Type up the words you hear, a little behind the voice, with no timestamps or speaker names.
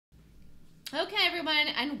Okay, everyone,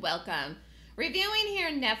 and welcome. Reviewing here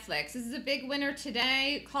Nflx. This is a big winner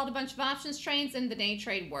today. Called a bunch of options trades, and the day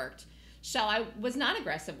trade worked. So I was not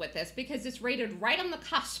aggressive with this because it's rated right on the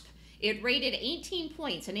cusp. It rated 18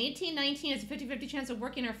 points, and 18-19 is a 50-50 chance of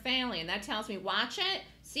working or failing, and that tells me watch it,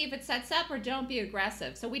 see if it sets up, or don't be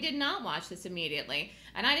aggressive. So we did not watch this immediately,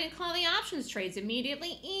 and I didn't call the options trades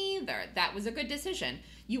immediately either. That was a good decision.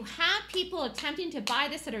 You have people attempting to buy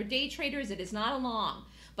this that are day traders. It is not a long.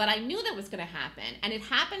 But I knew that was going to happen, and it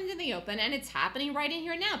happened in the open, and it's happening right in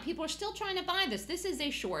here now. People are still trying to buy this. This is a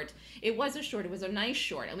short. It was a short. It was a nice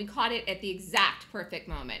short, and we caught it at the exact perfect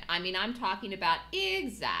moment. I mean, I'm talking about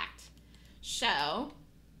exact. So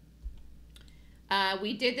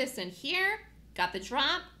we did this in here, got the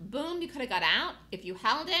drop, boom, you could have got out. If you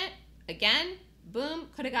held it, again, boom,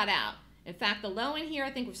 could have got out. In fact, the low in here,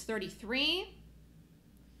 I think, was 33.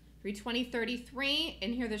 320.33.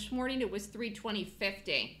 In here this morning, it was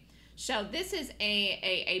 320.50. So this is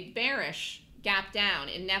a bearish gap down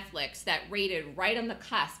in Nflx that rated right on the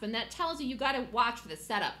cusp, and that tells you got to watch for the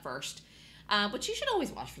setup first. But you should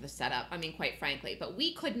always watch for the setup, I mean, quite frankly. But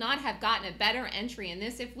we could not have gotten a better entry in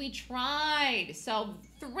this if we tried. So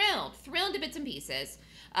thrilled to bits and pieces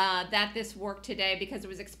that this worked today because I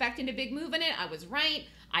was expecting a big move in it. I was right.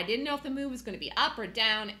 I didn't know if the move was going to be up or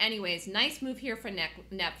down. Anyways, nice move here for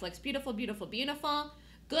Nflx. Beautiful, beautiful, beautiful.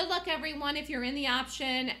 Good luck, everyone, if you're in the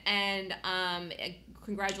option, and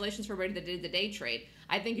congratulations for everybody that did the day trade.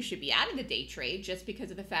 I think you should be out of the day trade just because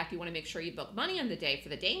of the fact you want to make sure you book money on the day for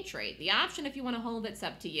the day trade. The option, if you want to hold, it's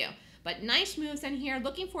up to you. But nice moves in here.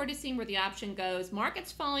 Looking forward to seeing where the option goes.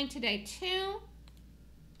 Market's falling today, too.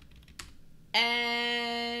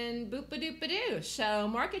 And boop-a-doop-a-doo. So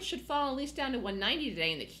market should fall at least down to 190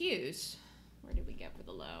 today in the Qs. Where did we get for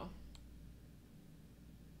the low?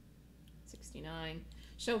 69.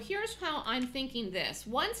 So here's how I'm thinking this.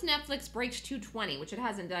 Once Nflx breaks 220, which it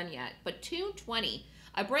hasn't done yet, but 220,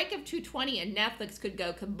 a break of 220 and Nflx could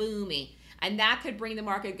go kaboomy. And that could bring the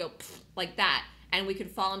market go like that. And we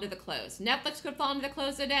could fall into the close. Nflx could fall into the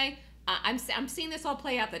close today. I'm seeing this all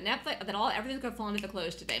play out, that everything's going to fall into the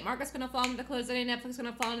close today. Market's going to fall into the close today. Nflix is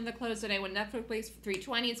going to fall into the close today. When Nflix breaks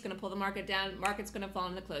 320, it's going to pull the market down. Market's going to fall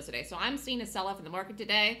into the close today. So I'm seeing a sell-off in the market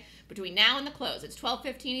today between now and the close. It's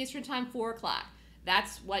 12:15 Eastern Time, 4 o'clock.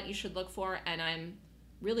 That's what you should look for, and I'm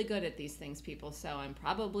really good at these things, people, so I'm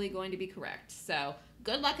probably going to be correct. So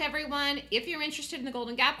good luck, everyone. If you're interested in the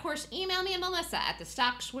Golden Gap course, email me at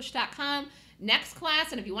melissa@thestockswoosh.com. Next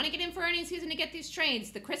class, and if you want to get in for earnings season to get these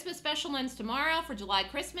trades, the Christmas special ends tomorrow for July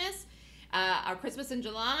Christmas, our Christmas in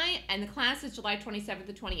July, and the class is July 27th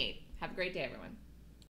to 28th. Have a great day, everyone.